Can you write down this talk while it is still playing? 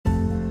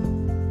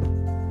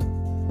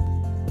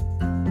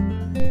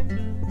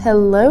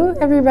Hello,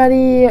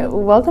 everybody.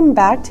 Welcome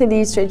back to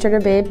the Straight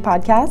Sugar Babe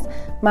podcast.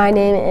 My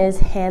name is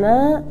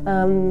Hannah.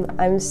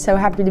 I'm so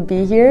happy to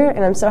be here,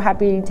 and I'm so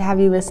happy to have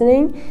you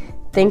listening.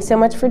 Thanks so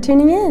much for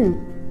tuning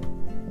in.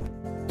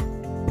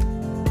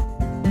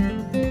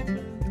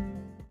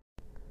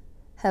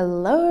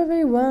 Hello,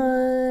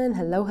 everyone.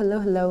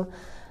 Hello.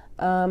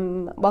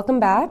 Welcome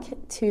back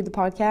to the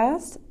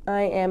podcast.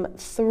 I am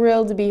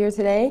thrilled to be here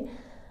today.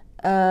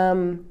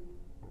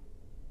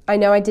 I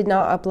know I did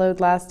not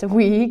upload last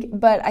week,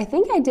 but I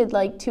think I did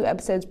like 2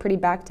 episodes pretty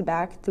back to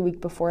back the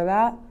week before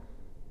that.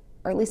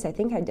 Or at least I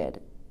think I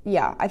did.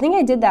 Yeah, I think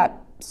I did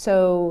that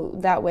so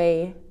that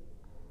way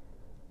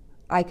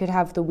I could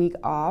have the week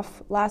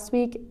off last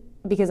week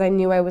because I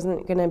knew I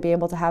wasn't going to be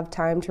able to have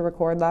time to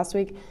record last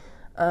week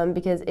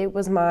because it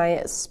was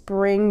my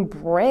spring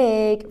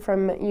break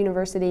from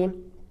university.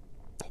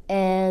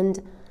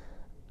 And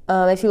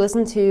if you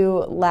listened to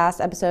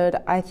last episode,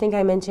 I think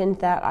I mentioned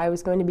that I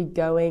was going to be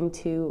going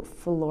to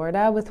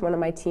Florida with one of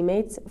my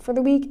teammates for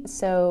the week.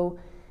 So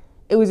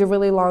it was a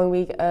really long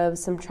week of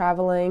some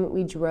traveling.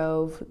 We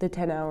drove the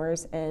 10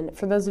 hours. And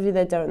for those of you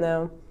that don't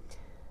know,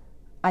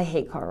 I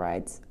hate car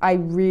rides. I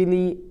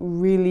really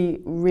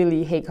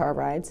hate car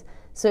rides.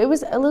 So it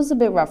was a little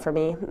bit rough for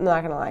me, I'm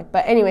not going to lie.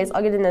 But anyways,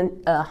 I'll get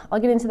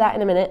into that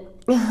in a minute.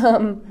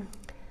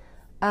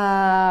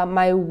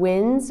 My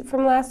wins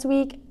from last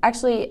week,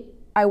 actually,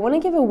 I want to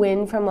give a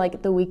win from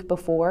like the week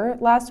before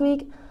last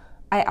week.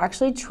 I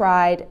actually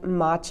tried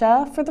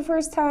matcha for the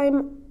first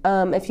time.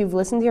 If you've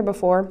listened here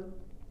before,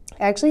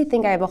 I actually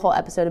think I have a whole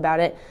episode about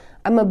it.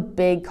 I'm a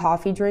big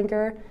coffee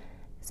drinker,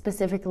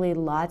 specifically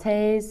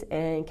lattes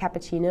and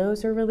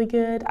cappuccinos are really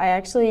good. I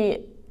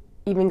actually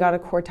even got a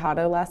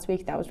cortado last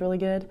week. That was really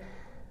good.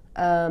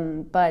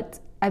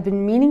 But I've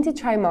been meaning to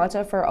try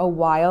matcha for a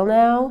while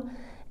now,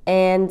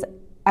 and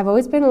I've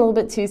always been a little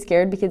bit too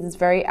scared because it's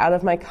very out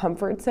of my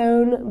comfort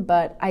zone,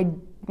 but I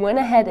went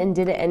ahead and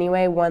did it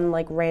anyway one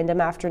like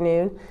random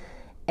afternoon,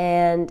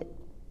 and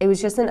it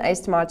was just an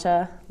iced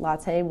matcha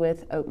latte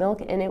with oat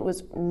milk, and it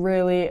was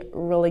really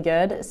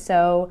good.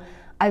 So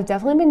I've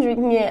definitely been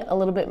drinking it a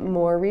little bit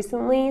more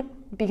recently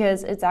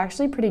because it's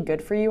actually pretty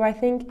good for you, I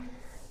think.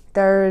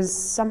 There's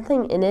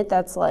something in it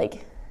that's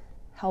like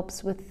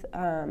helps with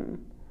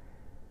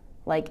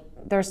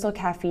there's still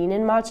caffeine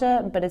in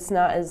matcha, but it's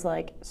not as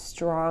like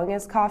strong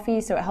as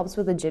coffee, so it helps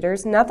with the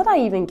jitters. Not that I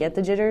even get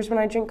the jitters when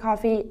I drink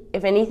coffee.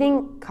 If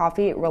anything,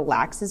 coffee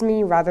relaxes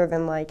me rather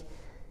than like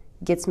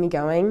gets me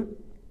going,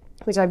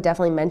 which I've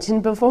definitely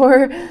mentioned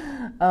before.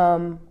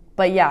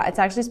 But yeah, it's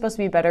actually supposed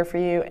to be better for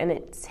you, and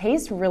it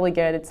tastes really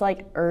good. It's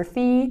like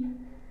earthy,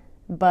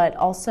 but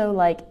also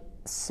like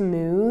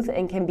smooth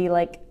and can be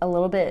like a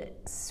little bit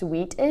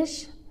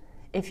sweet-ish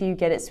if you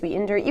get it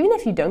sweetened, or even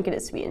if you don't get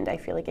it sweetened, I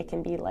feel like it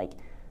can be like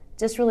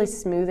just really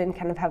smooth and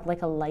kind of have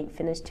like a light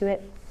finish to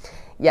it.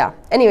 Yeah,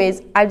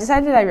 anyways, I've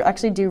decided I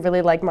actually do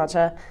really like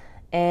matcha,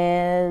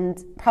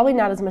 and probably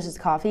not as much as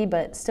coffee,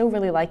 but still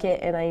really like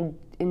it, and I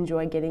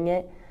enjoy getting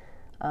it,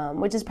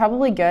 which is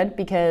probably good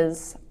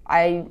because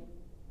I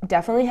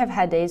definitely have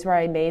had days where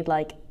I made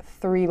like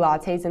 3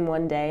 lattes in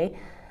one day,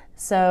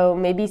 so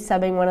maybe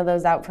subbing one of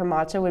those out for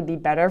matcha would be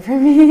better for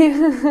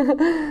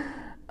me.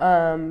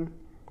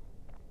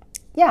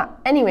 Yeah,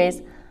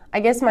 anyways,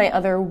 I guess my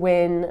other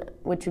win,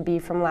 which would be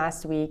from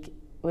last week,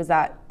 was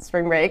that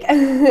spring break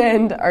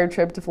and our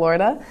trip to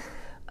Florida.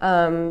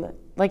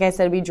 Like I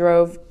said, we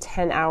drove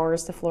 10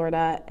 hours to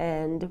Florida,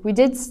 and we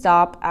did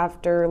stop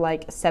after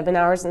like 7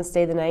 hours and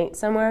stay the night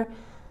somewhere,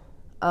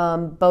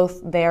 both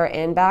there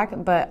and back.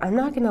 But I'm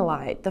not going to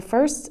lie, the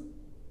first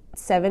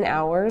 7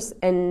 hours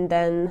and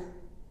then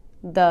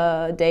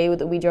the day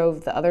that we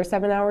drove the other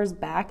 7 hours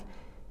back,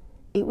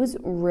 it was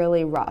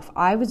really rough.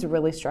 I was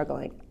really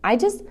struggling. I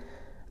just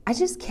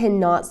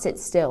cannot sit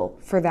still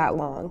for that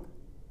long.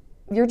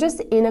 You're just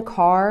in a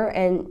car,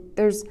 and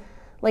there's,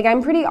 like,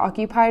 I'm pretty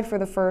occupied for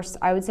the first,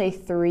 I would say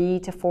 3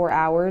 to 4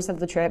 hours of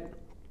the trip,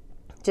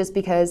 just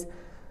because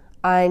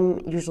I'm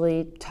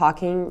usually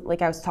talking,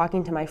 like I was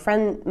talking to my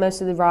friend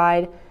most of the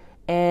ride,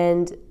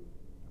 and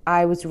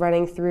I was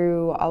running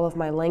through all of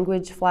my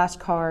language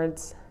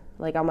flashcards,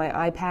 like on my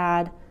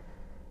iPad,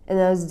 and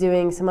I was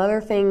doing some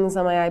other things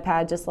on my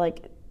iPad, just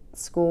like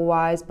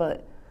school-wise,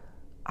 but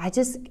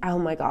oh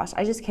my gosh,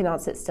 I just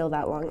cannot sit still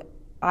that long.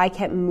 I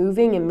kept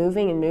moving.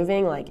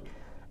 Like,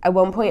 at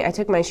one point, I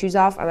took my shoes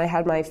off, and I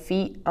had my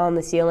feet on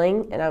the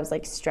ceiling, and I was,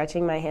 like,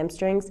 stretching my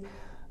hamstrings.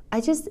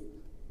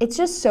 It's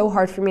just so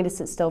hard for me to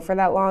sit still for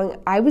that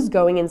long. I was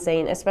going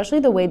insane, especially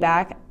the way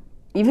back.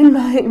 Even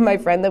my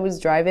friend that was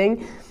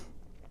driving,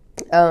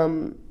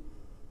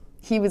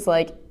 he was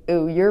like,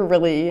 "Ooh, you're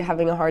really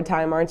having a hard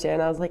time, aren't you?"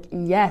 And I was like,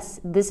 yes,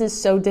 this is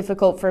so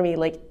difficult for me.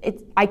 Like,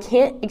 I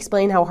can't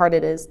explain how hard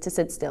it is to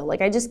sit still.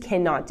 Like, I just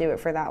cannot do it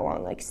for that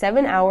long. Like,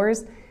 7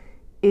 hours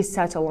is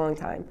such a long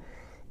time.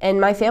 And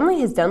my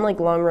family has done, like,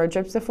 long road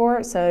trips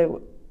before,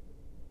 so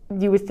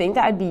you would think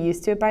that I'd be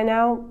used to it by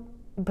now,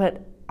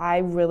 but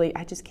I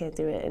just can't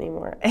do it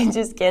anymore. I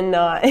just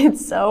cannot.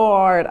 It's so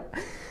hard.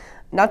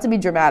 Not to be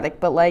dramatic,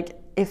 but, like,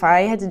 if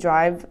I had to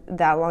drive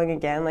that long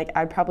again, like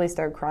I'd probably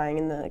start crying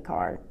in the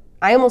car.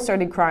 I almost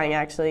started crying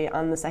actually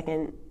on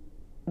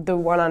the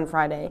one on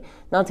Friday,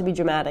 not to be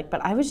dramatic,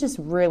 but I was just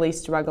really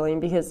struggling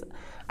because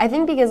I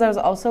was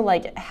also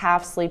like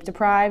half sleep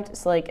deprived.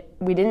 So like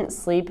we didn't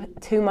sleep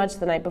too much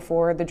the night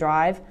before the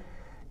drive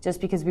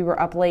just because we were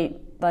up late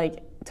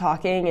like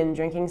talking and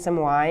drinking some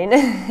wine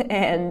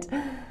and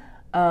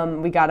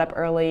we got up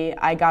early.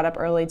 I got up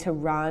early to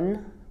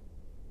run.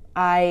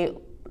 I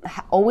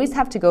always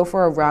have to go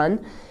for a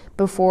run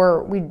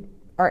before we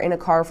are in a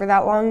car for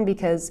that long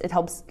because it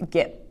helps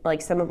get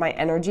like some of my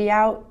energy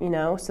out,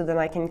 so then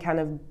I can kind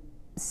of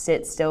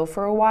sit still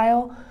for a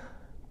while.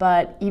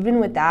 But even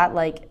with that,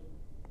 like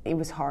it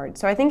was hard.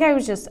 So I think I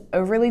was just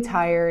overly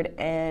tired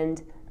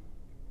and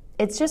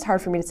it's just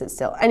hard for me to sit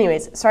still.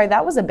 Anyways, sorry,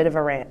 that was a bit of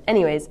a rant.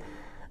 Anyways,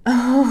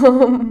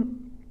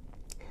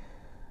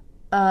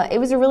 it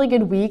was a really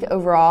good week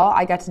overall.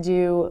 I got to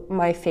do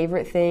my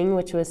favorite thing,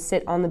 which was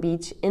sit on the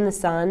beach in the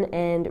sun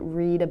and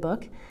read a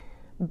book.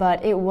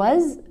 But it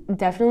was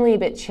definitely a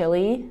bit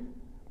chilly,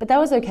 but that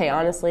was okay,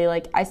 honestly.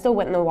 Like, I still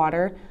went in the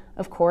water,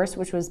 of course,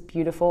 which was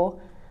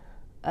beautiful.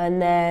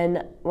 And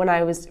then when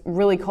I was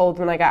really cold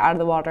when I got out of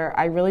the water,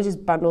 I really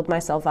just bundled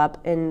myself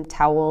up in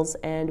towels,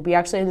 and we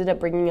actually ended up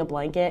bringing a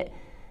blanket,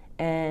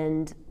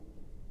 and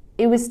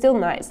it was still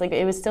nice. Like,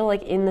 it was still,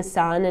 like, in the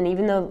sun, and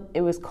even though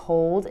it was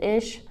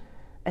cold-ish,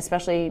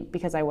 especially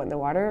because I went in the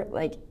water,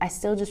 like, I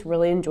still just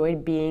really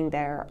enjoyed being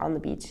there on the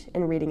beach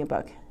and reading a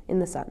book in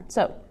the sun.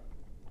 So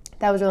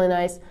that was really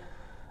nice.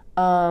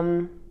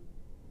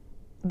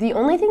 The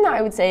only thing that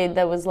I would say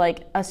that was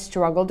like a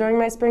struggle during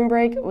my spring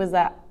break was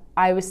that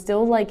I was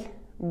still like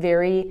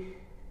very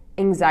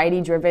anxiety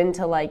driven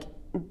to like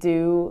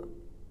do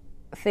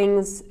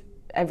things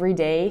every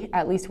day,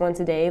 at least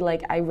once a day.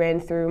 Like I ran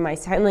through my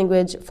sign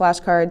language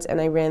flashcards and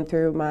I ran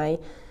through my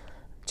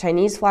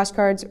Chinese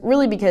flashcards,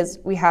 really because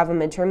we have a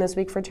midterm this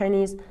week for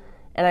Chinese.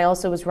 And I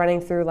also was running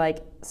through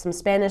like some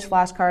Spanish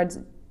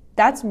flashcards.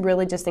 That's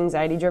really just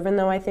anxiety driven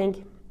though, I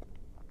think.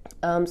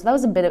 So that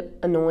was a bit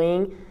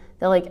annoying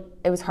that like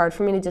it was hard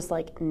for me to just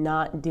like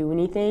not do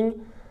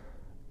anything.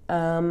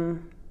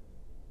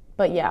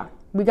 But yeah,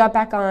 we got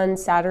back on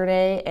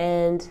Saturday,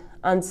 and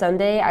on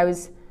Sunday I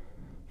was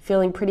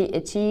feeling pretty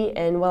itchy,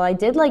 and while I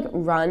did like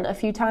run a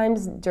few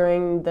times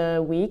during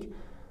the week,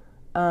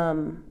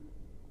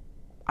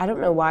 I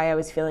don't know why I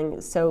was feeling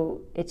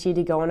so itchy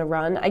to go on a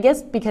run. I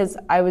guess because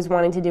I was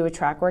wanting to do a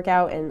track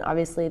workout, and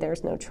obviously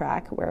there's no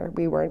track where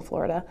we were in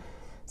Florida.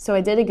 So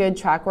I did a good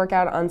track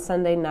workout on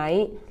Sunday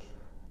night,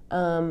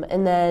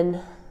 and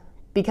then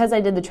because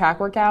I did the track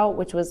workout,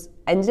 which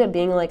ended up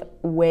being like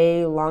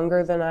way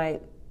longer than I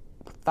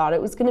thought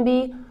it was going to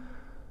be,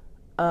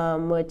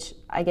 which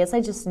I guess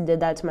I just did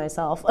that to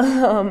myself.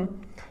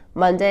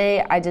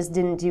 Monday, I just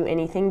didn't do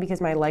anything because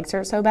my legs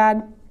hurt so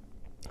bad.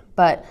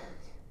 But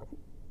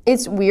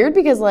it's weird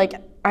because like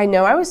I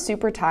know I was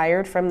super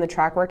tired from the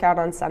track workout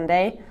on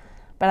Sunday,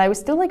 but I was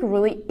still like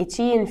really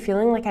itchy and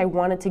feeling like I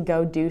wanted to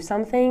go do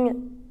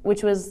something,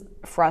 which was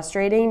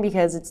frustrating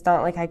because it's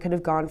not like I could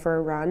have gone for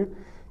a run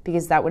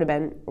because that would have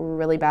been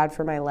really bad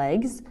for my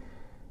legs.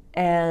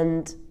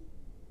 And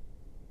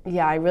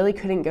yeah, I really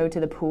couldn't go to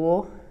the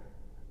pool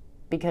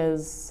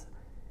because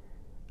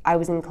I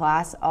was in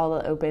class all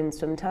the open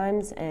swim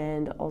times,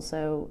 and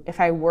also if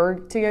I were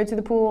to go to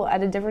the pool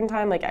at a different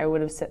time, like I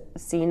would have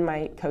seen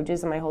my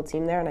coaches and my whole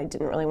team there, and I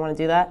didn't really want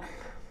to do that.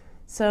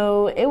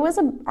 So it was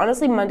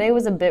honestly, Monday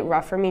was a bit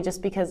rough for me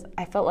just because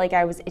I felt like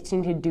I was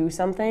itching to do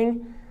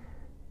something.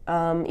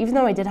 Even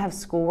though I did have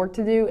schoolwork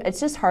to do, it's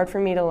just hard for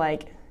me to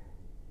like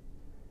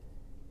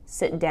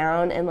sit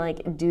down and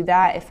like do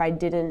that if I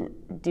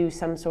didn't do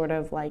some sort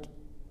of like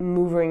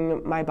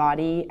moving my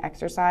body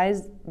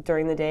exercise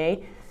during the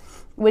day,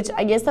 which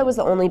I guess that was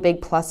the only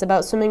big plus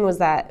about swimming, was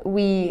that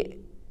we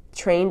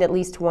trained at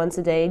least once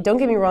a day. Don't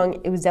get me wrong,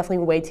 it was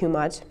definitely way too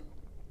much,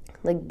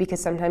 like because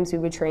sometimes we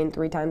would train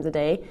 3 times a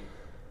day.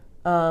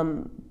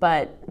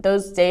 But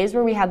those days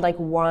where we had like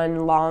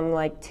one long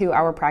like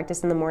 2-hour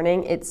practice in the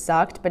morning, it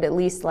sucked, but at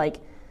least like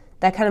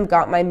that kind of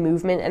got my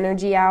movement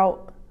energy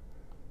out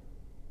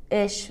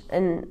ish,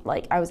 and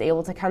like I was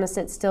able to kind of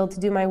sit still to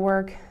do my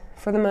work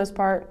for the most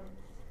part.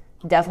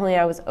 Definitely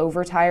I was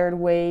overtired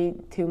way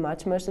too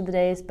much most of the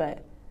days,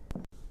 but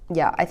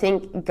yeah, I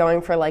think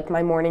going for like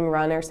my morning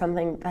run or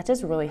something, that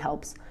just really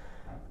helps.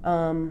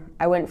 I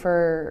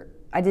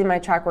did my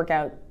track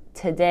workout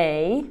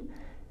today,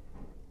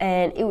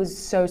 and it was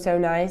so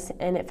nice,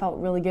 and it felt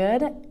really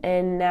good,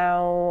 and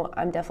now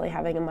I'm definitely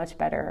having a much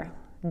better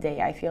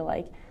day, I feel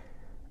like.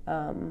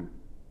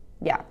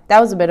 Yeah, that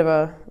was a bit of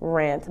a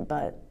rant,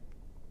 but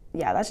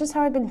yeah, that's just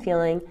how I've been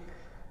feeling.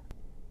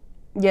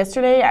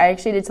 Yesterday, I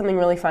actually did something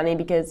really funny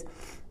because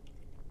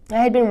I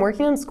had been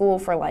working on school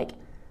for like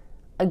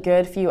a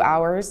good few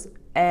hours,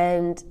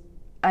 and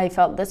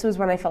this was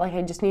when I felt like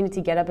I just needed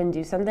to get up and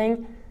do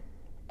something.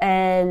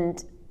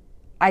 And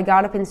I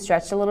got up and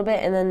stretched a little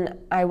bit, and then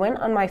I went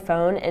on my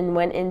phone and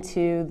went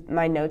into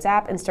my notes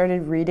app and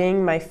started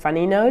reading my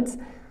funny notes,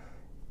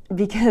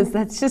 because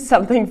that's just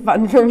something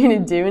fun for me to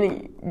do,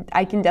 and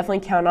I can definitely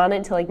count on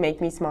it to like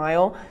make me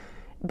smile.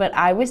 But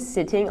I was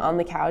sitting on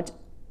the couch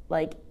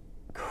like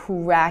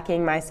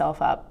cracking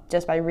myself up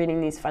just by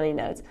reading these funny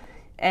notes.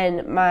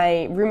 And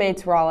my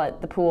roommates were all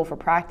at the pool for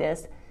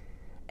practice,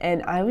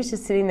 and I was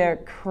just sitting there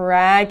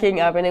cracking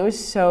up, and it was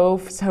so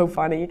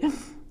funny.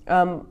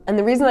 And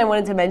the reason I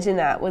wanted to mention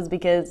that was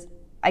because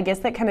I guess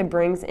that kind of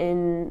brings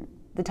in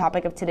the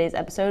topic of today's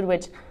episode,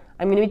 which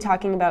I'm going to be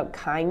talking about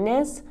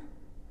kindness.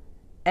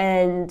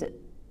 And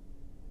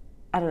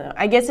I don't know,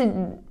 I guess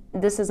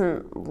this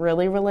doesn't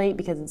really relate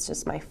because it's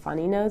just my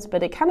funny notes,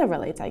 but it kind of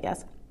relates, I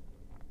guess.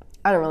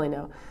 I don't really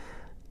know.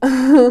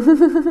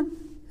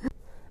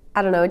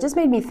 I don't know, it just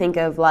made me think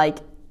of like,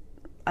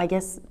 I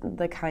guess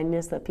the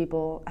kindness that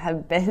people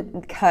have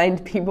been,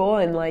 kind people,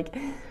 and like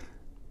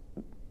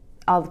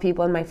all the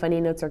people in my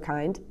funny notes are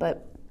kind.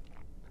 But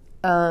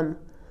I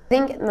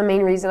think the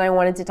main reason I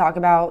wanted to talk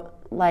about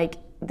like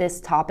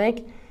this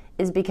topic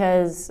is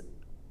because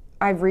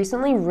I've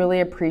recently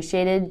really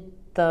appreciated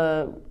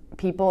the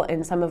people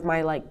in some of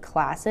my like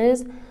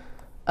classes,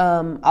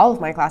 all of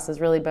my classes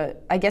really,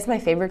 but I guess my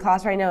favorite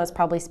class right now is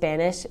probably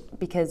Spanish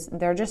because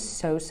they're just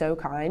so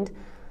kind.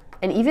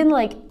 And even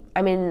like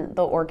I'm in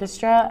the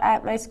orchestra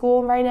at my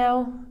school right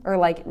now, or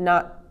like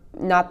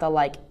not the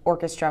like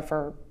orchestra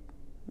for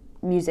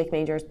music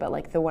majors, but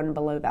like the one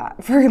below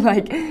that for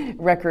like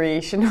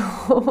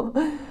recreational.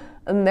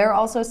 And they're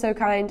also so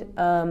kind.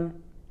 And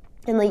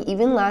like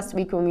even last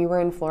week when we were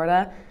in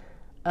Florida,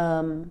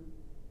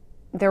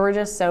 there were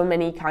just so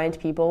many kind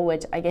people,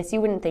 which I guess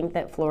you wouldn't think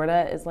that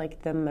Florida is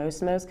like the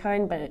most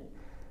kind, but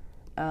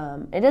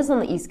it is on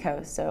the East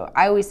Coast. So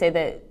I always say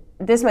that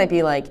this might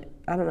be like,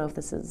 I don't know if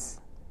this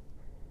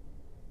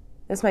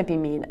might be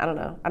mean. I don't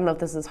know if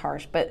this is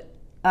harsh, but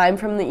I'm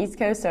from the East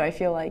Coast, so I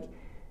feel like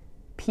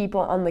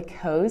people on the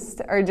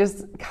coast are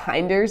just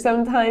kinder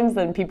sometimes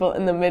than people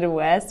in the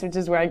Midwest, which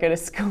is where I go to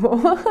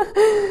school.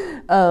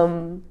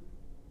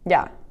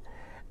 Yeah.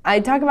 I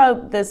talk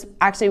about this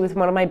actually with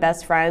one of my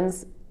best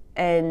friends,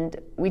 and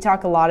we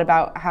talk a lot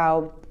about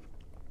how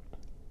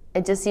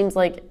it just seems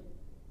like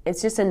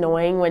it's just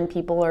annoying when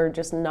people are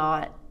just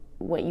not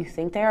what you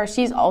think they are.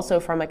 She's also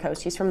from a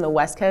coast. She's from the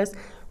West Coast,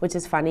 which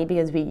is funny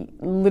because we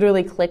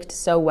literally clicked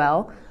so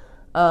well.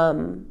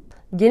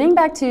 Getting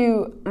back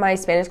to my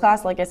Spanish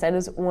class, like I said,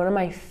 is one of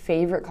my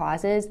favorite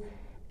classes,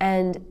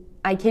 and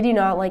I kid you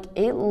not, like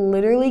it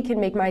literally can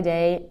make my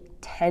day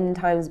 10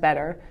 times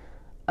better.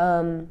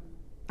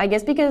 I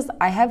guess because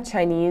I have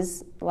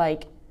Chinese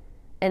like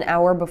an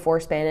hour before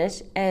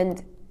Spanish,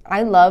 and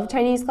I love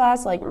Chinese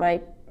class. Like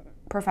my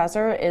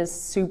professor is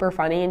super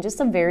funny and just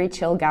a very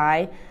chill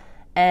guy,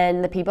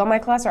 and the people in my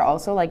class are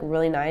also like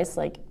really nice.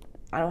 Like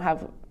I don't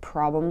have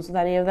problems with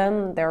any of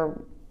them. They're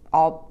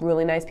all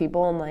really nice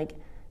people and like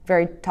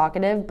very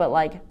talkative, but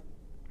like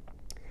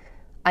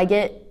I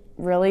get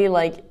really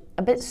like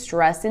a bit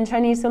stressed in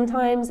Chinese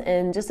sometimes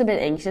and just a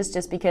bit anxious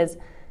just because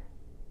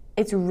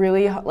it's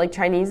really like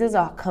Chinese is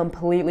a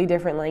completely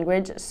different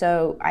language,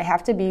 so I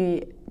have to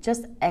be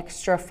just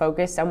extra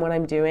focused on what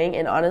I'm doing.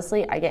 And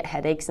honestly, I get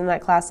headaches in that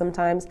class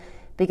sometimes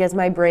because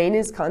my brain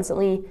is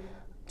constantly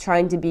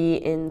trying to be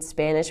in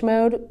Spanish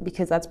mode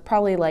because that's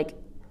probably like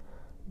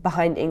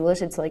behind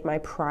English. It's like my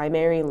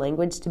primary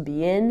language to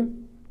be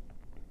in.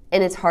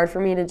 And it's hard for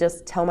me to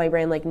just tell my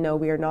brain, like, no,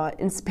 we are not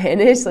in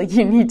Spanish. Like,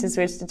 you need to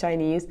switch to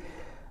Chinese.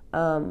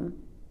 And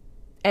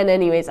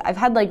anyways, I've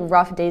had, like,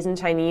 rough days in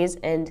Chinese,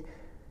 and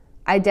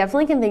I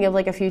definitely can think of,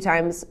 like, a few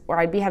times where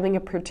I'd be having a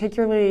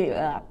particularly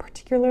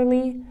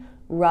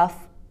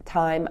rough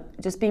time,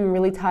 just being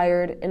really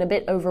tired and a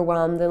bit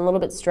overwhelmed and a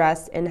little bit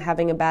stressed and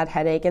having a bad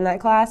headache in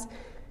that class.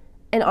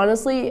 And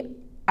honestly,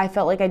 I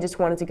felt like I just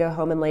wanted to go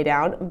home and lay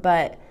down.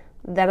 But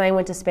then I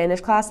went to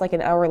Spanish class, like,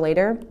 an hour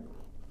later,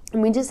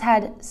 and we just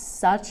had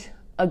such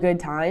a good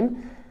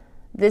time.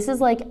 This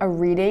is like a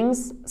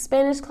readings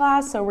Spanish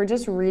class, so we're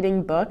just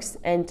reading books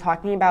and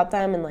talking about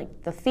them and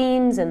like the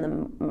themes and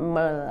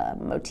the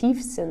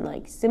motifs and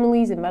like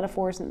similes and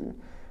metaphors and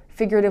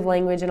figurative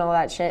language and all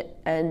that shit.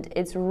 And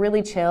it's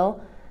really chill.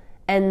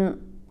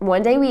 And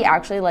one day we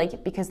actually,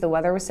 like, because the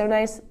weather was so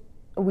nice,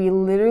 we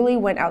literally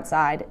went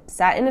outside,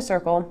 sat in a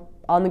circle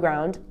on the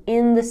ground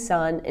in the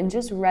sun and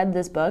just read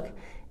this book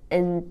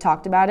and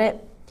talked about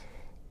it.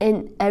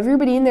 And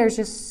everybody in there is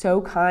just so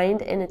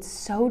kind, and it's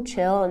so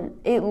chill. And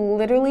it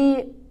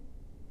literally,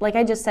 like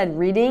I just said,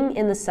 reading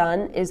in the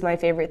sun is my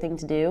favorite thing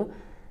to do.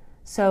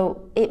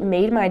 So it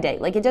made my day.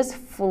 Like, it just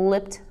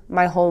flipped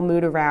my whole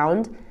mood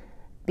around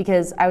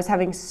because I was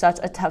having such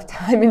a tough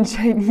time in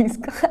Chinese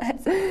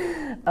class.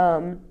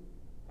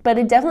 But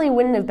it definitely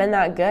wouldn't have been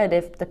that good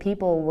if the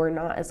people were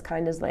not as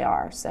kind as they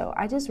are. So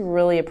I just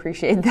really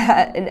appreciate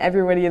that and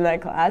everybody in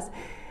that class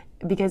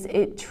because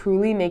it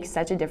truly makes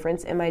such a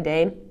difference in my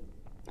day.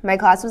 My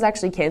class was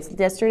actually canceled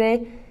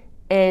yesterday,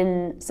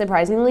 and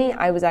surprisingly,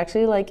 I was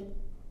actually like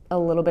a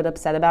little bit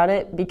upset about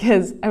it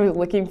because I was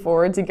looking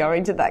forward to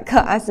going to that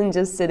class and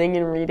just sitting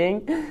and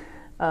reading.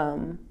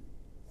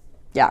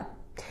 Yeah.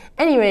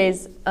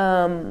 Anyways,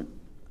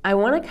 I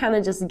want to kind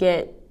of just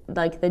get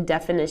like the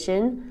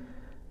definition.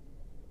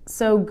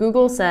 So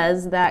Google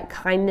says that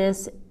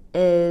kindness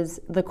is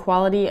the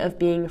quality of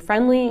being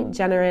friendly,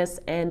 generous,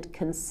 and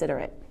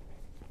considerate.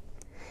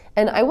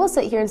 And I will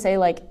sit here and say,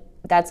 like,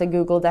 that's a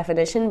Google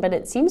definition, but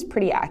it seems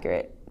pretty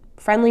accurate.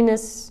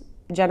 Friendliness,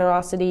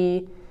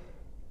 generosity,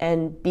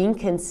 and being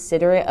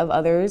considerate of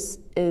others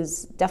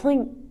is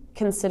definitely,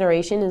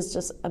 consideration is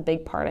just a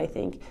big part, I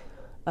think.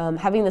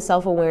 Having the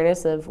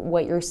self-awareness of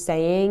what you're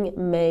saying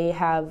may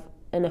have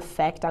an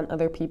effect on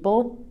other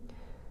people.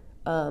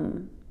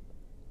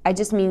 I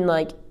just mean,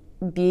 like,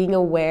 being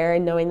aware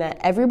and knowing that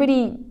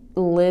everybody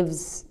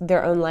lives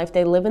their own life.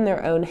 They live in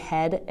their own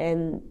head,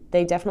 and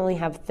they definitely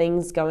have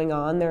things going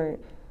on. They're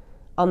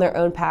on their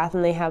own path,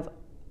 and they have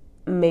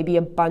maybe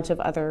a bunch of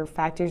other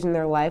factors in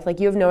their life. Like,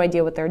 you have no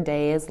idea what their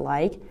day is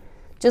like.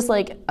 Just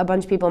like a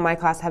bunch of people in my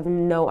class have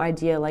no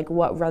idea, like,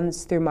 what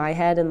runs through my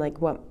head and,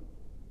 like, what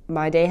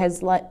my day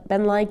has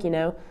been like, you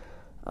know.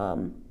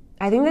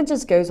 I think that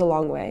just goes a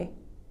long way.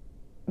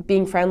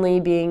 Being friendly,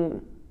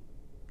 being,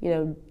 you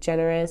know,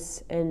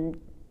 generous and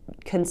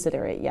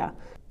considerate, yeah.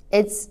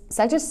 It's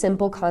such a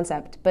simple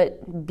concept,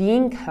 but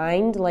being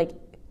kind, like,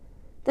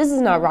 this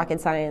is not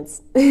rocket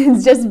science.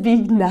 It's just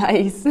being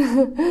nice.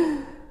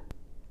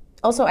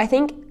 Also, I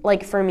think,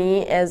 like, for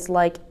me as,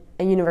 like,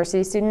 a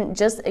university student,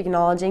 just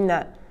acknowledging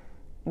that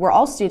we're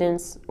all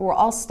students, we're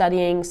all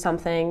studying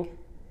something,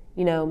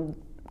 you know,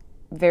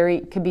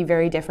 could be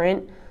very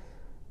different.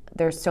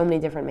 There's so many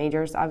different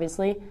majors,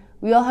 obviously.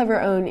 We all have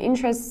our own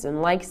interests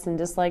and likes and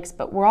dislikes,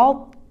 but we're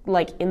all,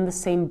 like, in the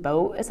same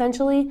boat,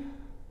 essentially.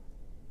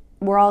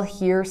 We're all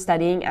here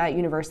studying at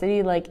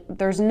university. Like,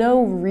 there's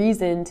no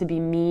reason to be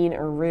mean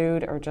or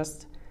rude or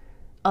just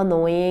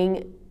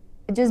annoying.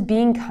 Just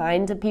being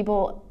kind to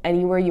people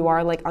anywhere you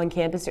are, like, on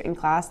campus or in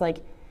class,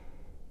 like,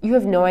 you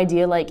have no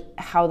idea, like,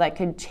 how that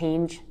could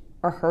change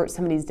or hurt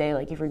somebody's day,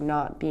 like, if you're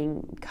not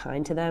being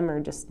kind to them or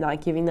just not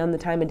giving them the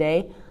time of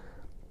day.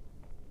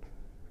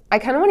 I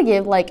kind of want to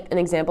give, like, an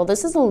example.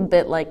 This is a little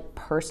bit, like,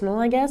 personal,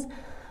 I guess,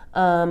 but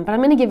I'm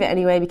going to give it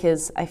anyway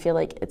because I feel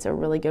like it's a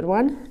really good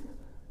one.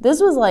 This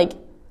was, like,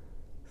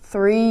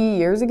 3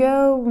 years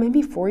ago,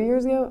 maybe 4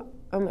 years ago.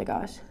 Oh, my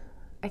gosh.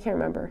 I can't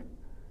remember.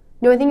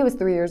 No, I think it was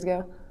 3 years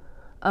ago.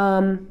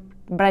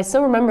 But I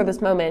still remember this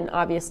moment,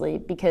 obviously,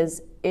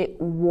 because it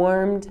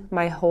warmed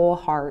my whole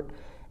heart.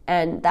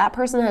 And that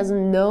person has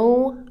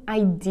no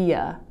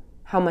idea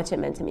how much it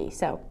meant to me.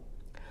 So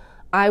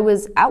I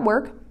was at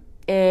work,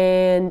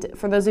 and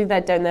for those of you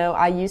that don't know,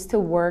 I used to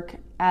work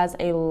as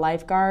a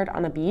lifeguard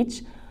on a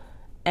beach.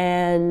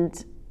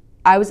 And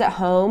I was at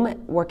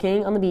home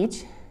working on the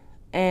beach.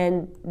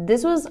 And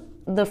this was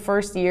the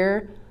first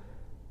year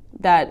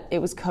that it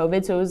was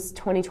COVID, so it was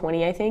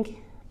 2020, I think.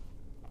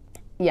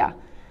 Yeah.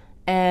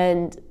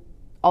 And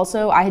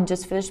also, I had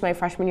just finished my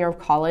freshman year of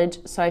college,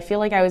 so I feel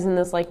like I was in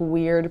this, like,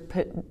 weird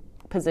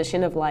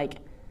position of, like,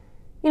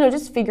 you know,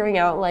 just figuring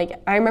out, like,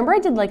 I remember I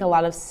did, like, a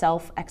lot of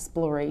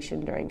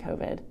self-exploration during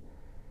COVID,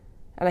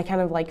 and I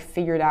kind of, like,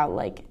 figured out,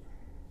 like,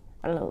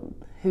 I don't know,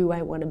 who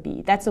I want to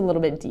be. That's a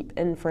little bit deep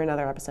and for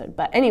another episode,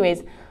 but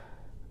anyways,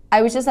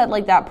 I was just at,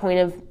 like, that point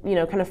of, you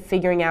know, kind of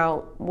figuring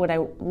out what I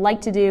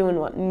like to do and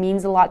what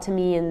means a lot to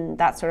me and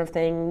that sort of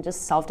thing,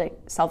 just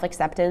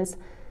self-acceptance.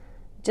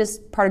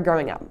 Just part of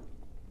growing up.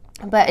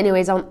 But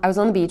anyways, I was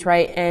on the beach,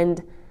 right?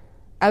 And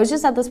I was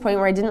just at this point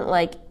where I didn't,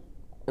 like,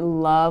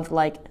 love,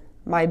 like,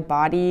 my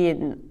body,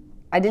 and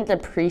I didn't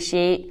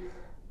appreciate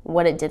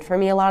what it did for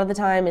me a lot of the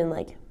time, and,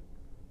 like,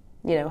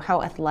 you know,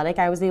 how athletic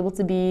I was able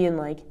to be, and,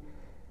 like,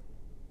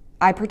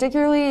 I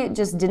particularly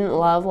just didn't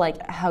love,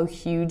 like, how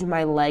huge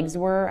my legs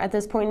were at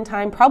this point in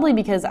time, probably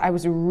because I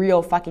was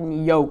real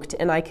fucking yoked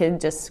and I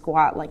could just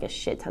squat, like, a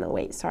shit ton of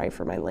weight. Sorry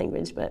for my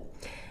language, but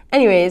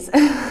anyways,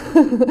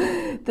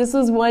 this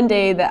was one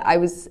day that I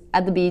was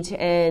at the beach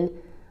and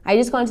I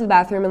just got into the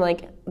bathroom and,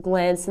 like,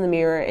 glanced in the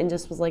mirror and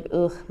just was like,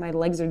 ugh, my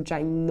legs are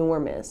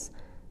ginormous,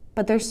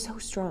 but they're so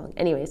strong.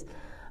 Anyways,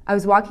 I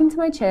was walking to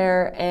my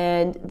chair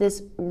and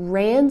this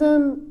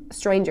random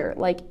stranger,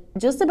 like,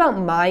 just about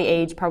my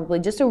age probably,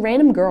 just a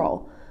random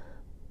girl,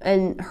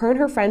 and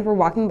her friend were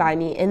walking by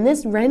me, and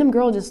this random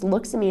girl just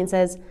looks at me and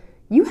says,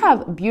 "You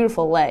have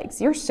beautiful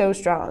legs. You're so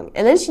strong."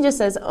 And then she just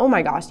says, "Oh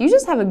my gosh, you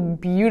just have a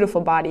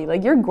beautiful body.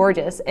 Like, you're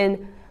gorgeous."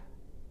 And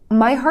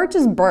my heart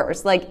just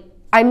burst. Like,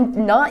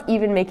 I'm not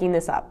even making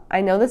this up.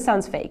 I know this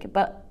sounds fake,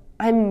 but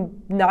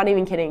I'm not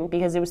even kidding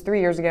because it was 3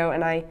 years ago,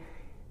 and I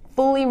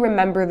fully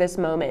remember this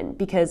moment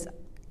because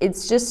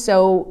it's just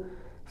so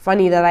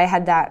funny that I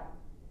had that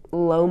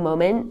low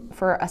moment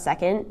for a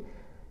second.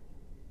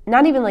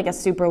 Not even like a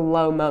super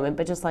low moment,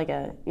 but just like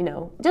a, you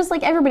know, just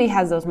like everybody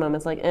has those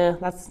moments, like,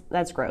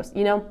 that's gross,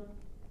 you know?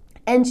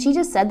 And she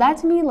just said that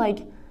to me, like,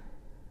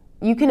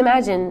 you can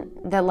imagine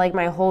that, like,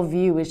 my whole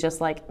view was just,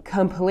 like,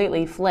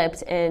 completely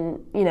flipped,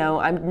 and, you know,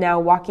 I'm now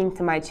walking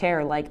to my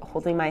chair, like,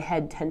 holding my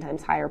head 10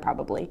 times higher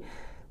probably.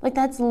 Like,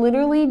 that's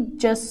literally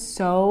just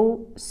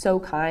so, so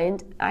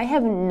kind. I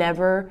have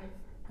never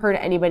heard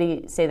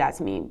anybody say that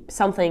to me,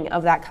 something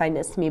of that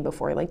kindness to me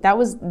before. Like, that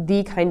was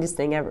the kindest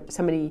thing ever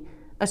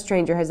a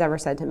stranger has ever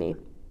said to me.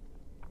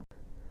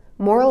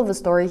 Moral of the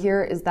story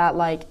here is that,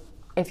 like,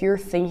 if you're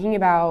thinking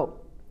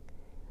about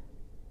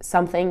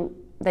something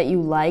that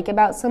you like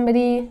about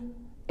somebody,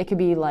 it could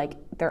be like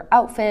their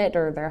outfit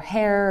or their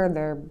hair,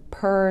 their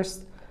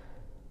purse,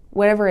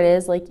 whatever it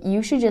is, like,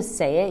 you should just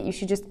say it. You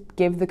should just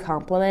give the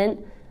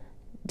compliment.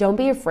 Don't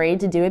be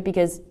afraid to do it,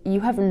 because you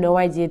have no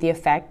idea the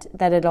effect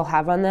that it'll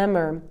have on them,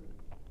 or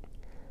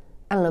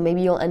I don't know,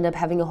 maybe you'll end up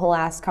having a whole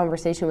ass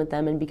conversation with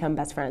them and become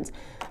best friends.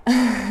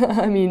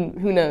 I mean,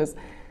 who knows?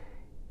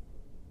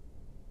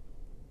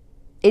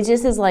 It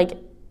just is like,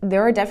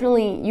 there are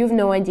definitely, you have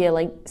no idea,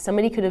 like,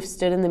 somebody could have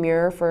stood in the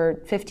mirror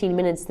for 15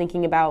 minutes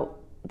thinking about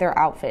their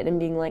outfit and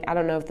being like, I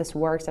don't know if this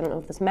works, I don't know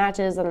if this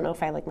matches, I don't know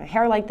if I like my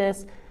hair like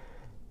this.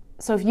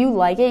 So if you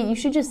like it, you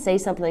should just say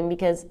something,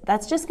 because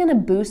that's just going to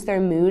boost their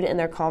mood and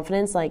their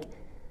confidence, like,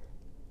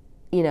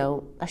 you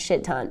know, a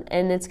shit ton.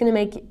 And it's going to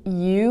make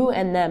you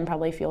and them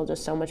probably feel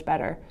just so much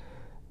better.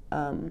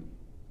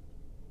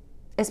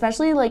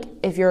 Especially, like,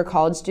 if you're a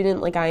college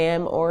student like I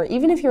am, or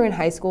even if you're in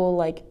high school,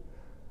 like,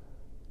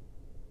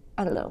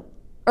 I don't know.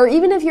 Or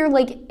even if you're,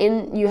 like,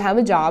 you have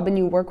a job and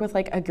you work with,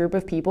 like, a group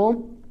of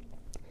people,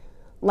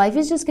 life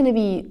is just going to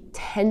be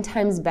 10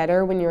 times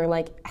better when you're,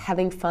 like,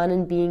 having fun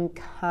and being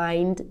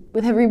kind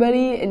with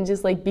everybody and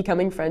just, like,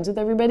 becoming friends with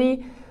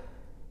everybody.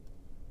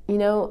 You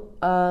know,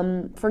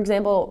 for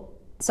example,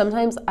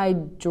 sometimes I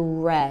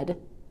dread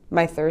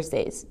my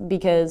Thursdays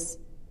because,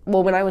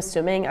 well, when I was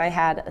swimming, I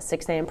had a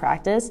 6 a.m.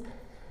 practice,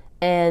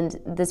 and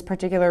this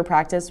particular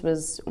practice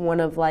was one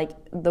of, like,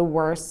 the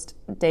worst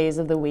days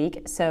of the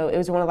week. So it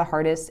was one of the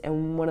hardest,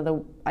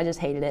 and I just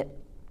hated it.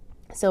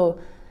 So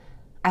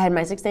I had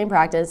my 6 a.m.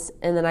 practice,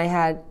 and then I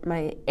had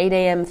my 8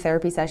 a.m.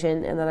 therapy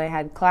session, and then I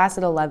had class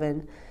at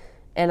 11,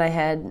 and I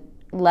had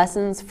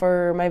lessons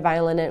for my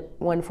violin at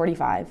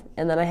 1:45,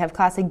 and then I have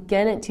class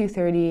again at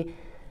 2:30,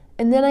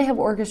 and then I have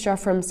orchestra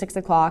from 6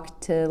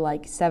 o'clock to,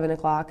 like, 7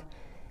 o'clock.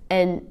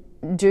 And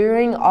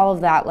during all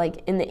of that,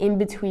 like, in the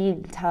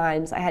in-between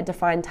times, I had to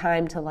find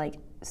time to, like,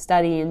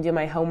 study and do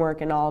my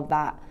homework and all of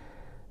that.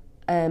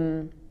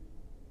 And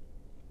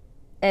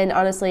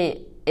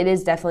honestly, it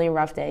is definitely a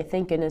rough day.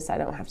 Thank goodness I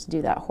don't have to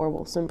do that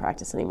horrible swim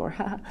practice anymore.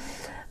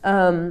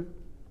 But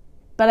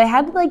I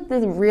had, like,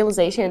 the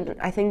realization,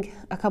 I think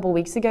a couple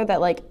weeks ago,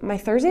 that, like, my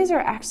Thursdays are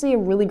actually a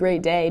really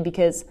great day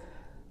because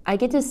I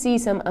get to see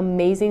some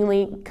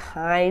amazingly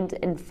kind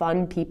and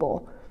fun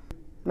people.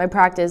 My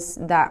practice,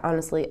 that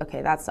honestly,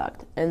 okay, that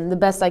sucked. And the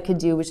best I could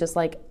do was just,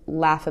 like,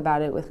 laugh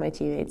about it with my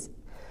teammates.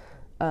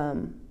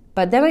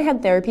 But then I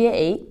had therapy at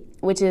 8,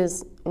 which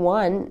is,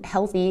 1,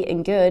 healthy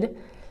and good,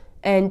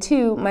 and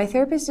 2, my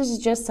therapist is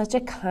just such a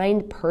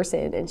kind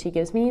person, and she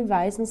gives me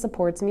advice and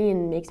supports me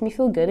and makes me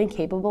feel good and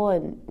capable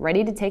and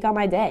ready to take on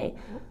my day.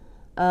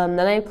 Then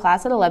I have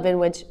class at 11,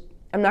 which,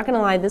 I'm not going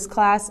to lie, this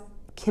class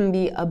can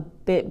be a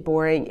bit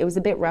boring. It was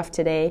a bit rough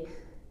today,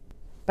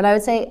 but I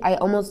would say I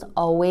almost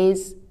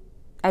always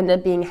end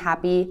up being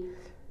happy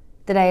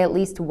that I at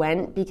least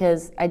went,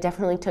 because I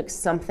definitely took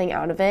something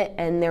out of it,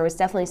 and there was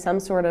definitely some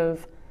sort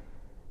of,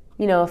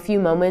 you know, a few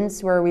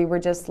moments where we were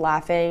just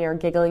laughing or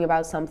giggling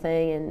about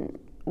something. And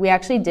we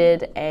actually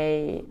did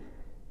a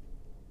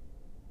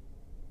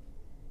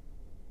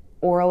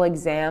oral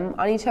exam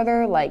on each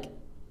other, like,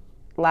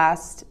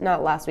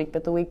 not last week,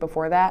 but the week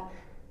before that,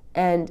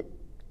 and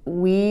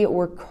we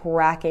were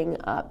cracking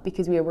up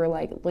because we were,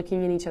 like,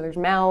 looking in each other's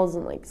mouths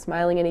and, like,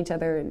 smiling at each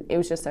other, and it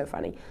was just so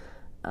funny.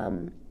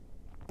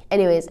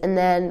 Anyways, and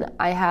then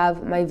I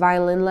have my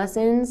violin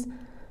lessons,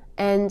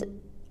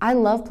 and I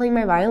love playing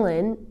my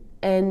violin,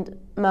 and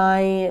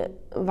my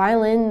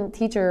violin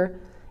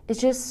teacher is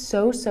just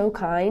so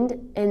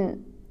kind,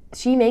 and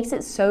she makes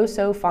it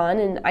so fun,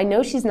 and I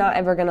know she's not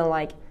ever gonna,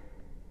 like,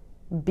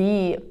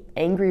 be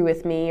angry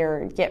with me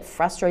or get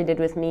frustrated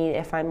with me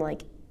if I'm,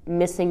 like,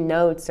 missing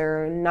notes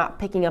or not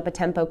picking up a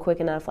tempo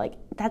quick enough. Like,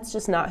 that's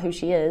just not who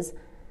she is.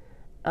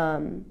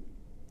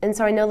 And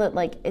so I know that,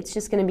 like, it's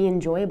just going to be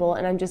enjoyable,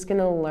 and I'm just going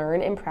to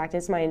learn and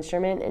practice my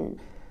instrument. And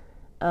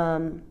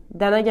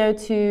then I go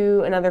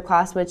to another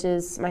class, which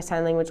is my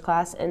sign language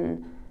class,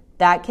 and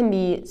that can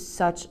be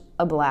such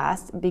a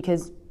blast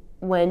because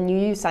when you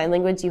use sign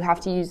language, you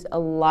have to use a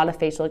lot of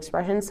facial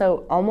expression.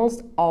 So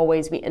almost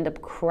always we end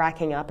up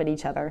cracking up at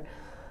each other.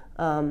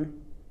 And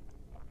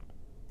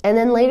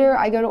then later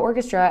I go to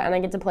orchestra and I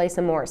get to play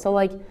some more. So,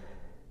 like,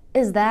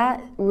 is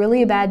that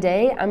really a bad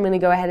day? I'm going to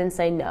go ahead and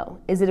say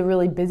no. Is it a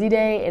really busy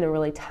day and a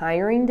really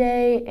tiring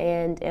day?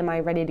 And am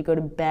I ready to go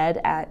to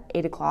bed at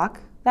 8 o'clock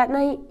that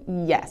night?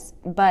 Yes.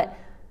 But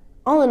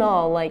all in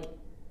all, like,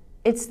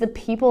 it's the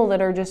people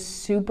that are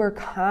just super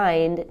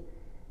kind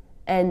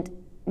and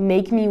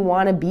make me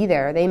want to be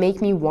there. They make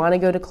me want to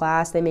go to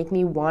class. They make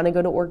me want to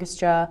go to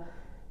orchestra.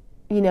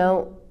 You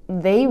know,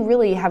 they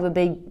really have a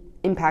big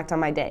impact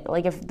on my day.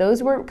 Like, if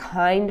those weren't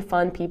kind,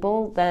 fun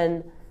people,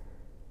 then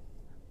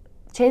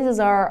chances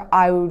are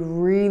I would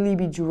really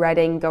be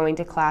dreading going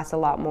to class a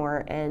lot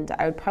more, and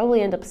I would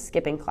probably end up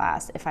skipping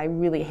class if I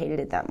really hated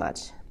it that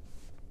much.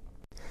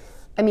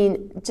 I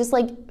mean, just,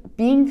 like,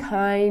 being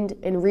kind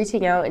and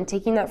reaching out and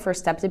taking that first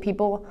step to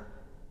people,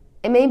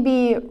 it may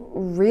be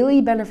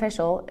really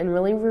beneficial and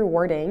really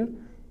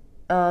rewarding,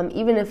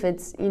 even if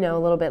it's, a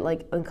little bit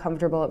like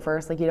uncomfortable at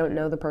first, like you don't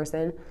know the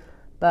person,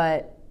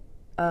 but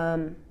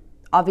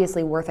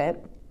obviously worth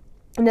it.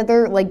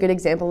 Another like good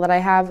example that I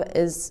have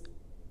is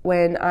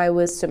when I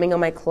was swimming on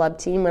my club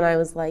team when I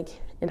was like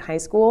in high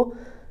school,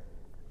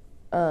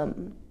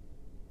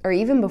 or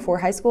even before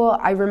high school.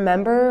 I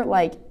remember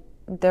like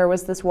there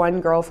was this one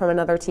girl from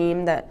another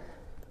team that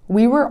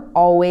we were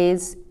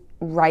always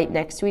right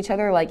next to each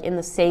other, like in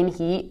the same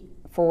heat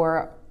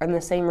in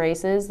the same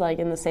races, like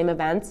in the same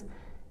events,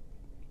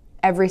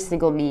 every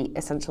single meet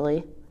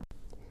essentially.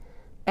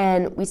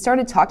 And we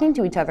started talking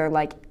to each other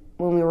like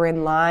when we were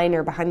in line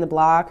or behind the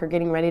block or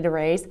getting ready to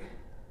race.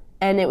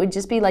 And it would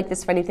just be like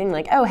this funny thing,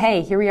 like, oh,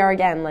 hey, here we are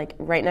again, like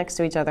right next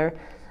to each other.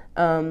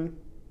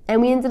 And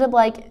we ended up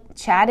like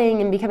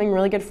chatting and becoming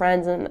really good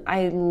friends. And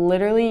I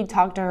literally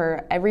talk to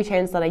her every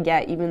chance that I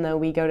get, even though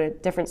we go to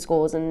different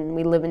schools and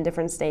we live in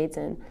different states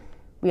and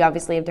we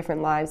obviously have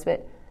different lives.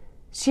 But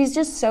she's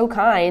just so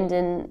kind.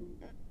 And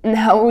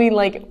now we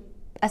like,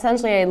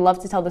 essentially I love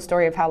to tell the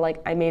story of how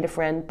like I made a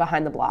friend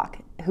behind the block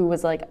who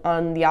was like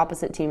on the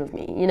opposite team of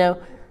me,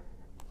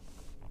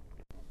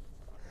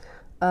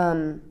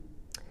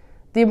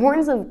 The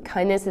importance of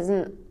kindness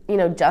isn't,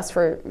 just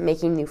for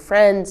making new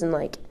friends and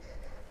like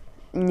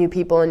new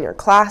people in your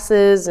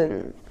classes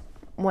and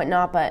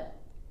whatnot, but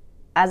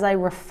as I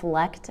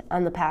reflect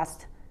on the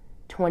past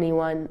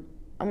 21,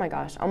 oh my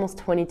gosh, almost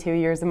 22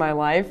 years of my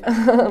life,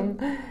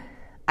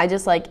 I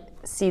just like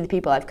see the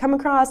people I've come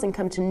across and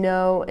come to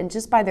know, and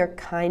just by their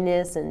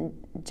kindness and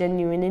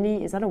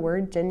genuinity, is that a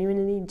word?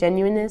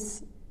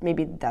 Genuineness?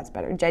 Maybe that's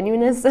better.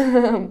 Genuineness.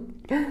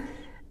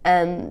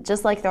 And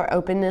just like their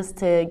openness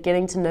to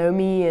getting to know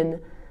me, and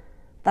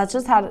that's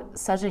just had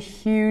such a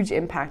huge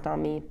impact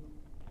on me.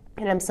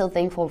 And I'm so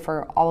thankful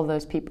for all of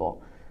those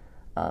people.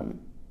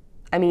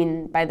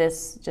 By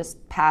this,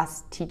 just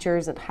past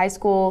teachers at high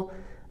school,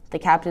 the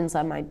captains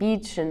on my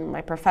beach, and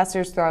my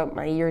professors throughout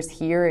my years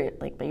here at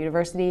like my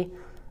university,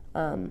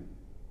 and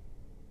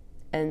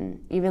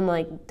even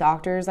like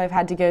doctors I've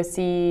had to go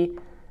see,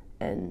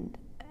 and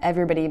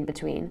everybody in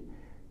between.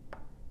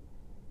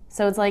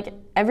 So it's like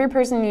every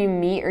person you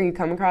meet or you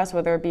come across,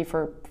 whether it be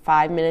for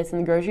 5 minutes in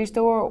the grocery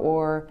store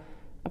or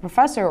a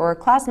professor or a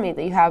classmate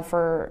that you have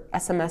for a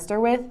semester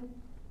with,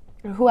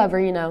 or whoever,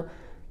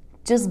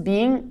 just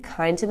being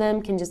kind to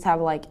them can just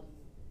have like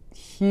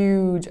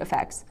huge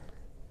effects.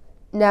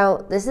 Now,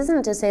 this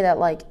isn't to say that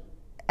like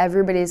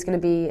everybody's going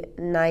to be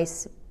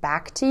nice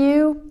back to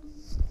you,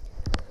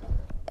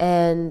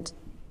 and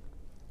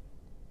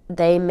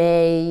they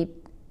may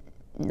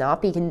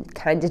not be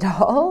kind at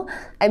all.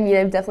 I've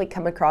definitely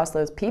come across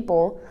those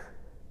people,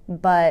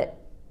 but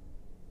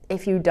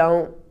if you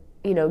don't,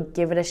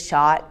 give it a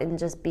shot and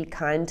just be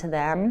kind to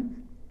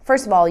them,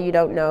 first of all, you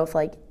don't know if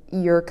like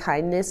your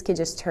kindness could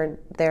just turn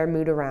their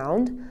mood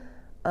around.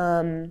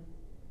 But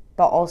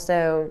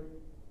also,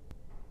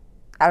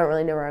 I don't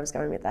really know where I was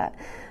going with that.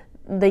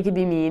 They could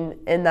be mean,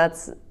 and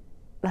that's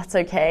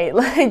okay.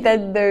 Like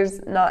that,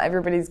 there's not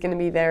everybody's gonna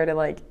be there to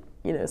like,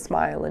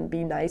 smile and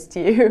be nice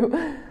to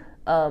you.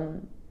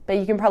 But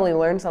you can probably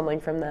learn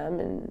something from them,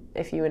 and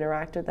if you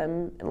interact with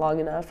them long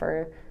enough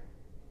or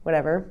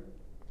whatever.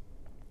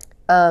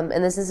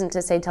 And this isn't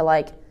to say to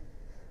like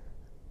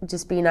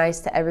just be nice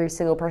to every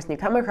single person you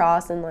come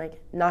across, and like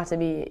not to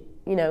be,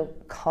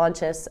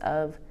 conscious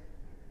of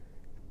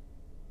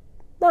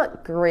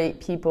not great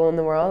people in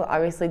the world.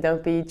 Obviously,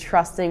 don't be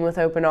trusting with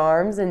open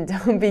arms, and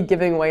don't be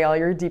giving away all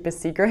your deepest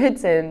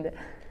secrets and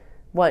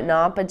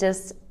whatnot. But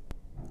just,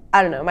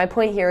 I don't know. My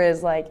point here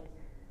is like,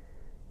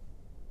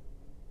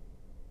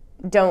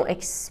 don't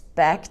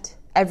expect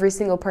every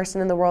single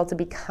person in the world to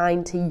be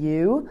kind to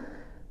you,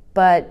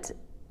 but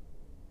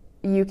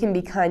you can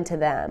be kind to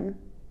them.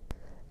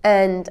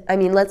 And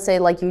let's say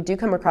like you do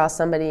come across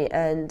somebody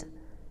and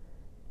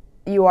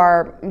you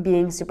are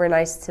being super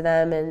nice to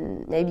them,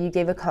 and maybe you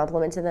gave a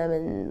compliment to them,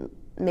 and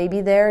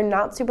maybe they're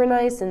not super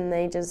nice and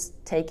they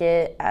just take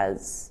it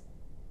as,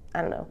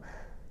 I don't know,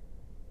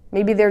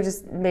 maybe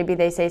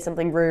they say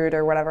something rude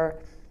or whatever.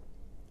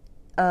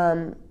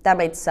 That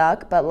might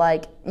suck, but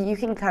like you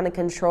can kind of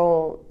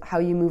control how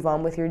you move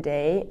on with your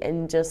day,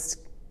 and just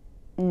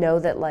know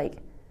that like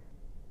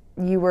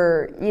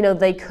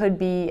they could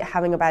be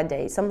having a bad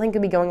day. Something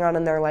could be going on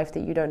in their life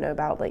that you don't know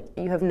about. Like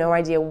you have no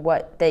idea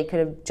what they could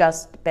have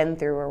just been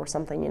through or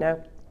something,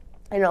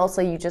 And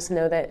also you just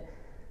know that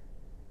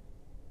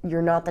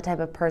you're not the type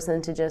of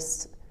person to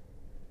just,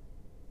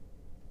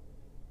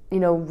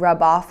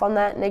 rub off on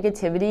that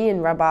negativity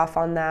and rub off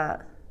on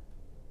that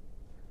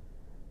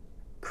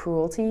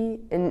cruelty,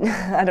 and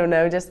I don't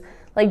know, just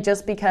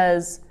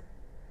because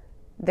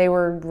they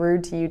were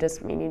rude to you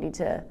doesn't mean you need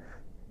to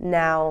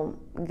now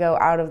go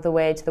out of the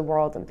way to the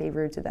world and be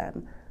rude to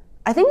them.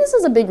 I think this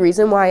is a big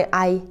reason why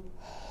I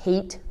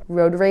hate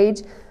road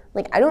rage.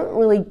 Like I don't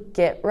really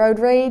get road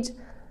rage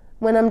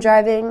when I'm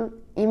driving,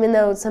 even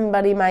though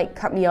somebody might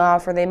cut me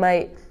off, or they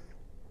might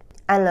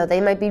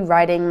be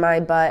riding my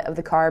butt of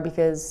the car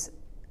because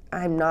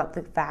I'm not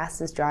the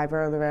fastest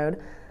driver on the road.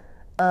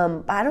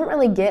 But I don't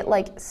really get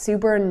like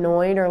super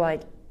annoyed or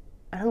like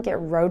I don't get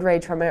road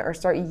rage from it or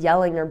start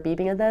yelling or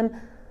beeping at them.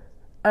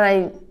 And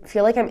I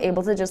feel like I'm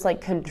able to just like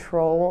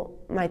control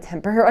my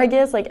temper, I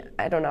guess. Like,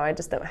 I don't know, I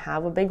just don't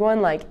have a big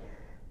one. Like,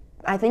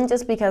 I think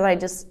just because I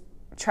just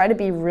try to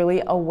be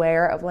really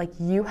aware of like,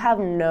 you have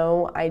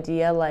no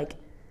idea, like,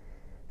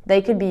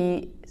 they could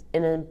be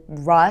in a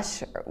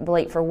rush,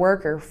 late for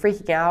work or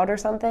freaking out or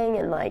something.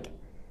 And like,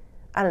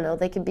 I don't know,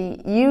 they could be,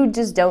 you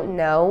just don't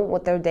know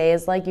what their day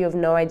is like. You have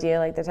no idea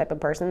like the type of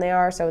person they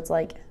are. So it's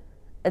like,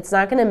 it's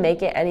not going to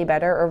make it any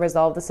better or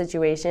resolve the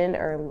situation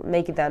or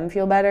make them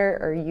feel better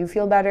or you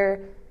feel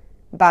better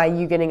by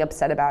you getting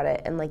upset about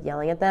it and like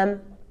yelling at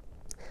them.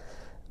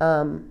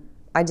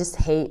 I just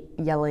hate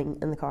yelling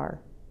in the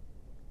car.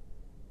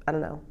 I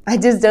don't know. I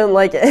just don't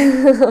like it.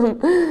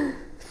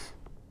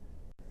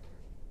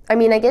 I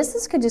mean, I guess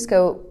this could just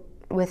go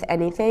with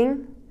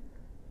anything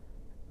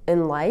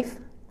in life.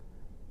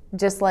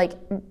 Just like,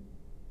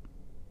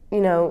 you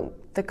know,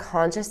 the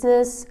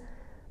consciousness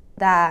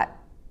that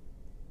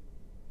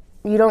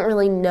you don't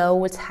really know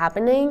what's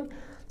happening.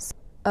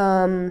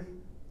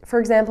 For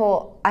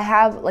example, I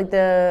have like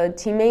the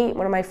teammate,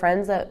 one of my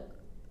friends that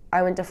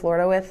I went to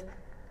Florida with,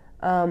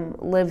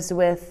 lives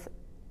with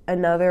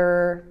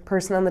another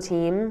person on the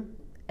team,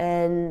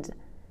 and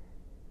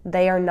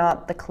they are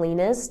not the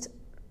cleanest.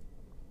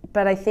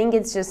 But I think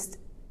it's just,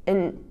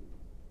 and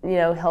you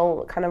know,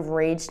 he'll kind of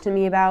rage to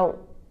me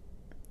about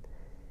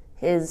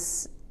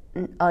his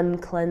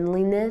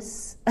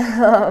uncleanliness.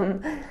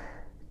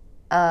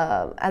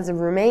 As a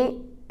roommate,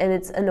 and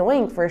it's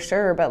annoying for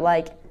sure, but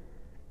like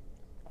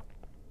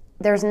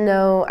there's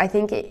no,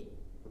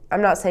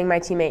 I'm not saying my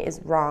teammate is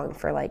wrong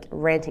for like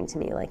ranting to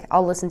me, like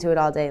I'll listen to it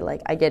all day,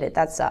 like I get it,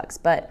 that sucks,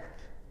 but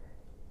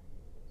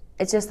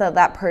it's just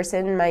that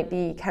person might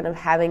be kind of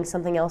having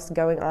something else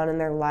going on in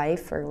their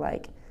life, or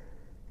like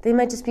they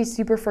might just be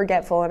super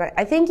forgetful, and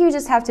I think you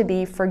just have to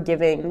be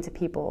forgiving to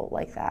people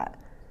like that.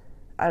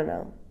 I don't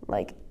know,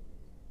 like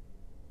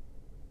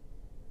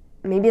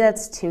maybe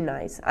that's too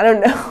nice. I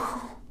don't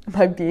know. Am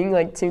I being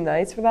like too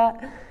nice for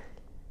that?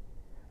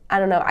 I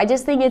don't know. I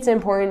just think it's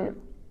important.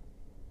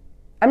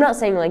 I'm not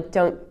saying like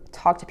don't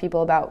talk to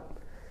people about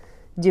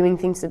doing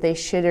things that they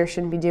should or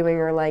shouldn't be doing,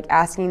 or like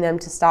asking them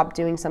to stop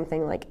doing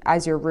something like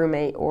as your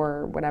roommate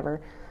or whatever.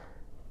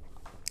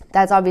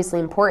 That's obviously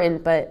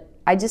important, but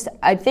I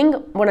think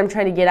what I'm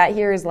trying to get at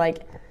here is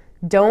like,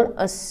 don't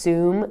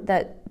assume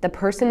that the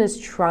person is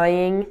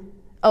trying.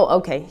 Oh,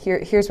 okay.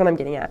 Here's what I'm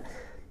getting at.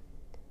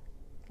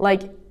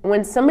 Like,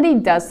 when somebody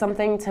does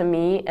something to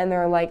me and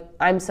they're like,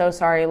 I'm so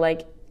sorry,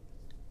 like,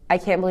 I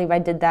can't believe I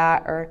did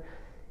that, or,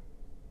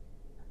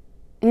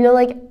 you know,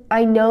 like,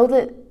 I know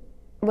that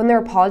when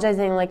they're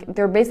apologizing, like,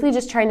 they're basically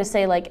just trying to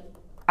say, like,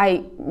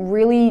 I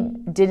really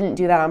didn't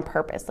do that on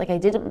purpose. Like, I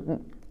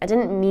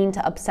didn't mean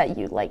to upset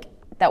you. Like,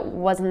 that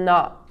was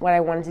not what I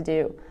wanted to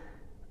do.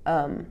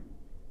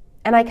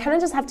 And I kind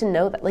of just have to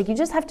know that. Like, you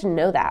just have to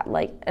know that.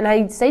 Like, and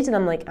I say to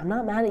them, like, I'm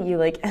not mad at you.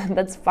 Like,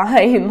 that's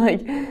fine.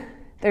 Like,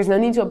 there's no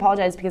need to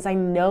apologize because I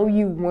know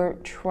you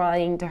weren't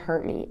trying to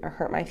hurt me or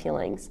hurt my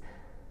feelings.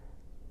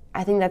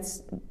 I think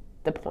that's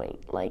the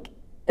point. Like,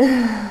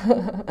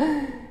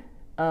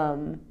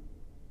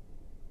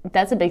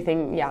 that's a big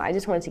thing. Yeah, I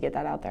just wanted to get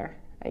that out there,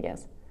 I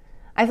guess.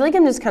 I feel like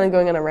I'm just kind of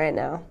going on a rant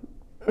now.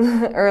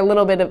 Or a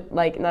little bit of,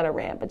 like, not a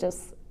rant, but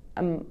just,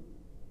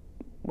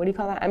 what do you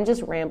call that? I'm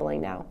just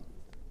rambling now.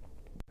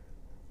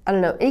 I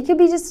don't know. It could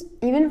be just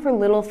even for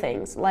little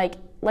things. Like,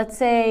 let's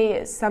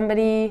say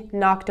somebody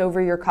knocked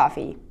over your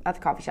coffee at the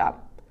coffee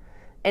shop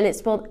and it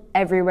spilled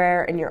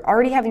everywhere, and you're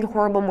already having a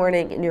horrible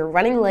morning and you're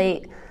running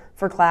late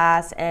for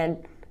class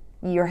and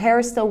your hair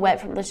is still wet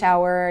from the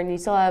shower and you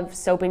still have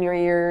soap in your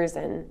ears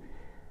and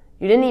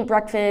you didn't eat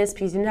breakfast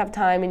because you didn't have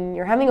time and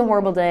you're having a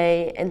horrible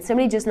day, and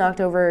somebody just knocked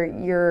over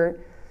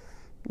your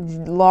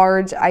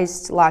large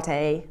iced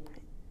latte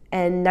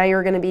and now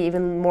you're going to be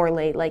even more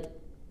late. Like,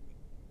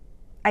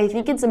 I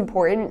think it's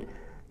important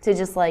to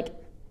just like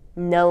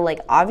know, like,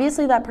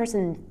 obviously that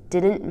person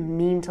didn't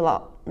mean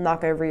to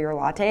knock over your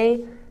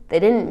latte. They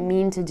didn't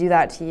mean to do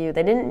that to you.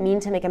 They didn't mean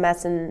to make a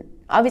mess, and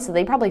obviously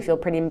they probably feel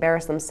pretty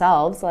embarrassed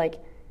themselves. Like,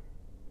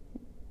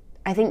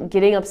 I think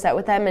getting upset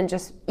with them and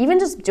just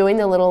doing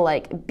the little,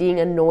 like, being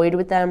annoyed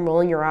with them,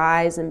 rolling your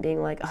eyes and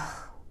being like,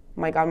 oh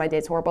my God, my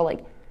day's horrible,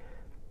 like,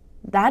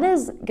 that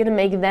is going to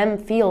make them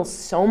feel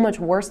so much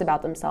worse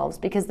about themselves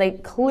because they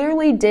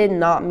clearly did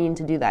not mean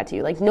to do that to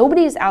you. Like,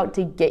 nobody's out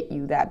to get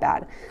you that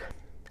bad.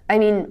 I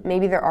mean,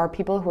 maybe there are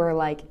people who are,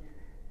 like,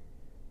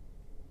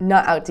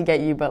 not out to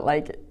get you, but,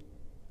 like,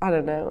 I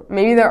don't know.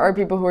 Maybe there are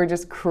people who are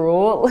just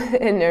cruel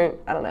and they're,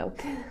 I don't know.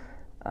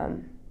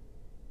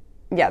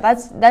 Yeah,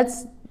 that's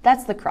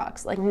the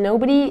crux. Like,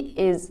 nobody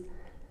is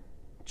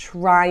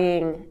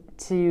trying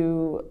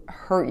to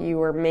hurt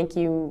you or make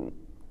you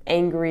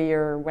angry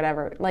or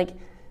whatever. Like,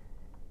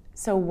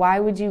 so why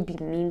would you be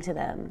mean to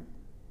them?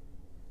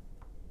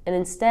 And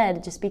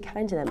instead, just be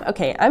kind to them.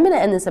 Okay, I'm going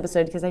to end this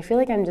episode because I feel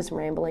like I'm just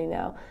rambling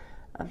now.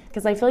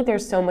 Because I feel like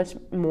there's so much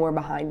more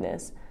behind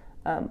this.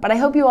 But I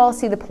hope you all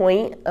see the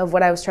point of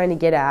what I was trying to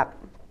get at,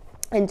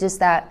 and just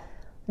that,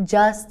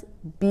 just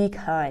be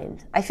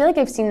kind. I feel like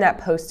I've seen that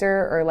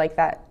poster or like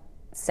that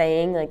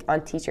saying like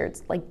on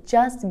t-shirts, like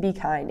just be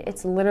kind.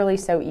 It's literally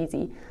so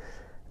easy.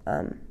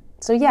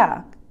 So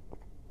yeah.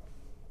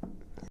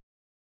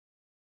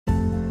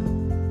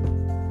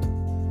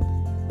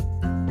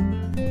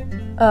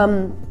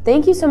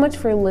 Thank you so much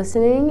for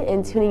listening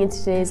and tuning into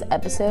today's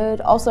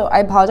episode. Also, I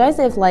apologize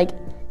if like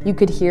you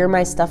could hear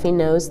my stuffy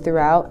nose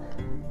throughout.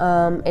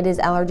 It is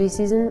allergy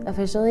season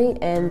officially,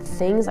 and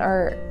things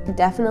are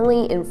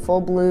definitely in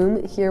full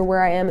bloom here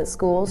where I am at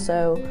school.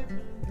 So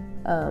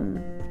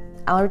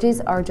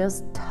allergies are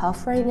just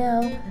tough right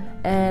now,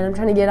 and I'm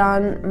trying to get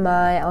on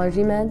my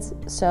allergy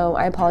meds. So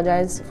I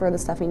apologize for the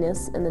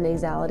stuffiness and the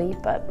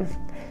nasality, but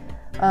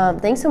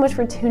thanks so much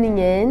for tuning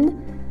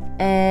in.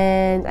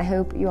 And I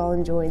hope you all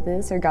enjoyed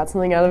this or got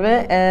something out of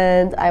it.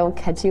 And I will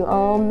catch you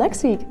all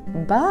next week.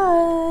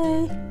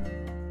 Bye.